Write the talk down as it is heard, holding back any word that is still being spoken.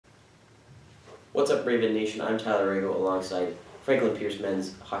What's up, Raven Nation? I'm Tyler Aragao alongside Franklin Pierce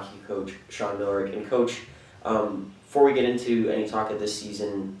men's hockey coach Shaun Millerick. And Coach, before we get into any talk of this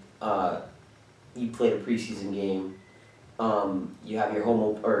season, you played a preseason game. You have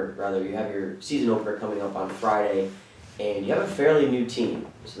your you have your season opener coming up on Friday, and you have a fairly new team.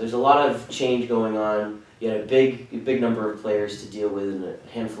 So there's a lot of change going on. You had a big number of players to deal with and a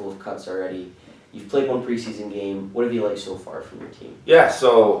handful of cuts already. You've played one preseason game. What have you liked so far from your team? Yeah,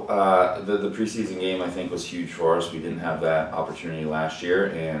 so the preseason game I think was huge for us. We didn't have that opportunity last year,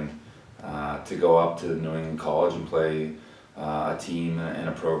 and to go up to New England College and play a team and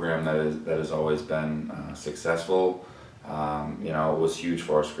a program that has always been successful, it was huge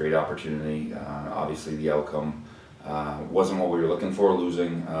for us. Great opportunity. Obviously, the outcome wasn't what we were looking for,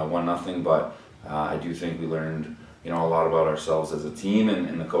 losing 1-0, but I do think we learned a lot about ourselves as a team,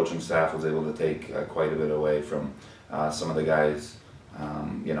 and the coaching staff was able to take quite a bit away from some of the guys,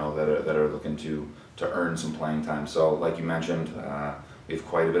 that are looking to earn some playing time. So, like you mentioned, we have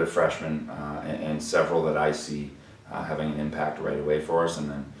quite a bit of freshmen and several that I see having an impact right away for us, and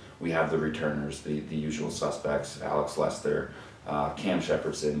then we have the returners, the usual suspects: Alex Lester, Cam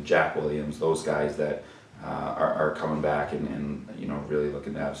Shepherdson, Jack Williams, those guys that are coming back and really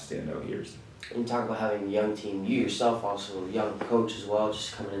looking to have standout years. And you talk about having a young team. You yourself also a young coach as well,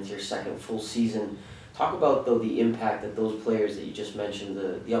 just coming into your second full season. Talk about, though, the impact that those players that you just mentioned,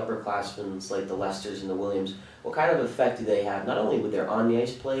 the upperclassmen like the Lesters and the Williams, what kind of effect do they have, not only with their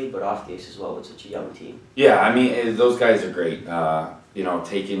on-the-ice play, but off the ice as well with such a young team? Yeah, I mean, those guys are great.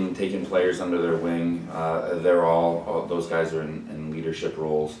 Taking players under their wing, all those guys are in leadership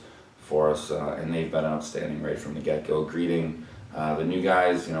roles for us, and they've been outstanding right from the get-go. Greeting the new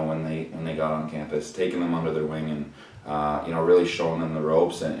guys, when they got on campus, taking them under their wing, and really showing them the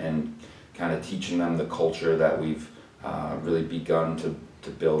ropes and kind of teaching them the culture that we've really begun to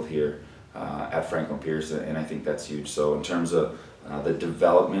build here at Franklin Pierce, and I think that's huge. So in terms of the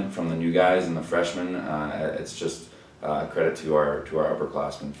development from the new guys and the freshmen, it's just credit to our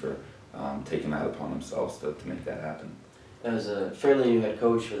upperclassmen for taking that upon themselves to make that happen. As a fairly new head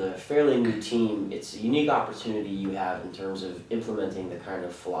coach with a fairly new team, it's a unique opportunity you have in terms of implementing the kind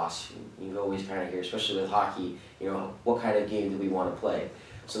of philosophy. You always kind of hear, especially with hockey, what kind of game do we want to play?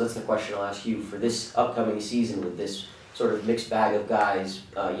 So that's the question I'll ask you for this upcoming season with this sort of mixed bag of guys,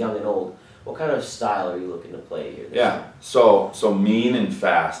 young and old. What kind of style are you looking to play here this year? So mean and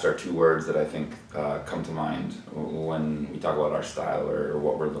fast are two words that I think come to mind when we talk about our style or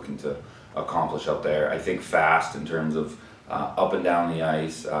what we're looking to accomplish out there. I think fast in terms of up and down the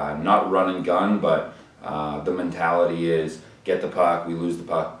ice, not run and gun, but the mentality is get the puck, we lose the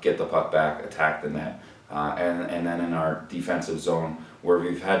puck, get the puck back, attack the net. And then in our defensive zone, where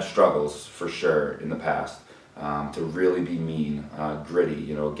we've had struggles for sure in the past, to really be mean, gritty,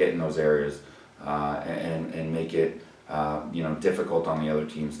 get in those areas and make it difficult on the other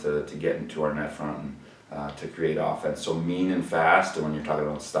teams to get into our net front and to create offense. So mean and fast, and when you're talking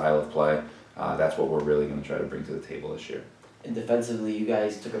about style of play, that's what we're really going to try to bring to the table this year. And defensively, you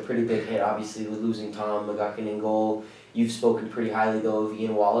guys took a pretty big hit, obviously, with losing Tom McGuckin in goal. You've spoken pretty highly, though, of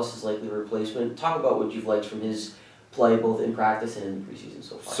Ian Wallace as likely replacement. Talk about what you've liked from his play, both in practice and in the preseason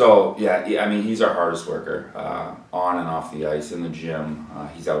so far. So, I mean, he's our hardest worker, on and off the ice, in the gym.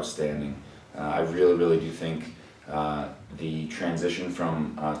 He's outstanding. I really do think the transition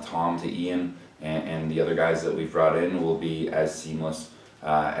from Tom to Ian and the other guys that we've brought in will be as seamless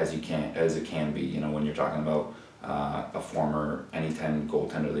as it can be. When you're talking about a former NE10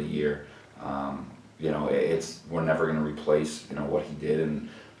 goaltender of the year, we're never going to replace what he did and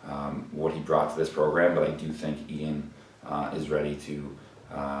what he brought to this program. But I do think Ian is ready to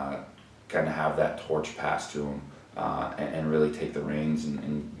kind of have that torch passed to him and really take the reins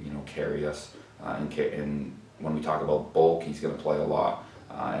and carry us. And when we talk about bulk, he's going to play a lot,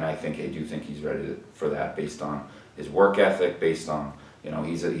 and I do think he's ready for that based on his work ethic, based on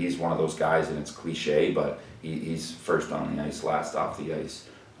he's one of those guys, and it's cliche, but he's first on the ice, last off the ice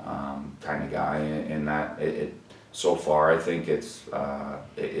kind of guy, and that so far I think it's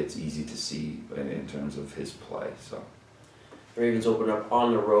easy to see in terms of his play. So the Ravens open up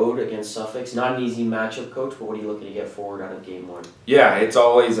on the road against Suffolk. It's not an easy matchup, Coach, but what are you looking to get forward out of Game 1? Yeah, it's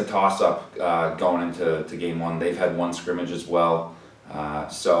always a toss-up going into Game 1. They've had one scrimmage as well,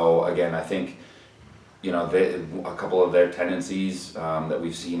 so again, I think a couple of their tendencies that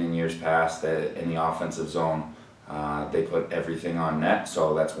we've seen in years past, that in the offensive zone, they put everything on net.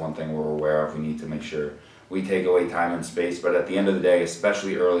 So that's one thing we're aware of. We need to make sure we take away time and space. But at the end of the day,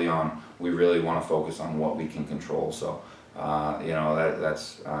 especially early on, we really want to focus on what we can control. So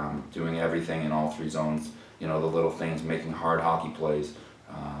that's doing everything in all three zones. The little things, making hard hockey plays,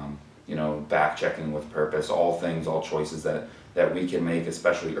 back checking with purpose, all choices that we can make,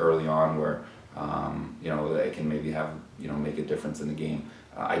 especially early on, where they can maybe have make a difference in the game.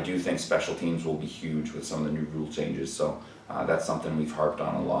 I do think special teams will be huge with some of the new rule changes, so that's something we've harped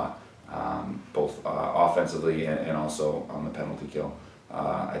on a lot, both offensively and also on the penalty kill.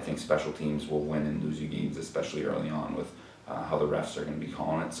 I think special teams will win and lose you games, especially early on with how the refs are going to be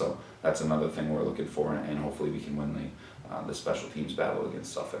calling it. So that's another thing we're looking for, and hopefully we can win the special teams battle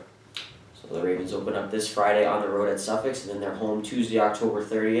against Suffolk. So the Ravens open up this Friday on the road at Suffolk, and then they're home Tuesday, October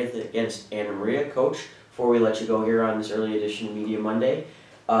 30th against Anna Maria. Coach, before we let you go here on this early edition of Media Monday,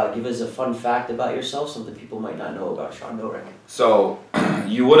 give us a fun fact about yourself, something people might not know about Shaun Millerick. So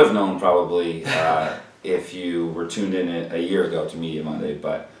you would have known probably if you were tuned in a year ago to Media Monday,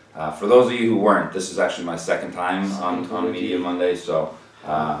 but for those of you who weren't, this is actually my second time on Media Monday, so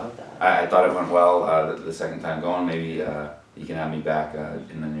I thought it went well the second time going. Maybe you can have me back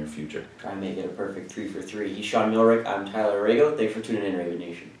in the near future. Try and make it a perfect 3 for 3. He's Shaun Millerick. I'm Tyler Aragao. Thanks for tuning in, Raven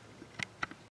Nation.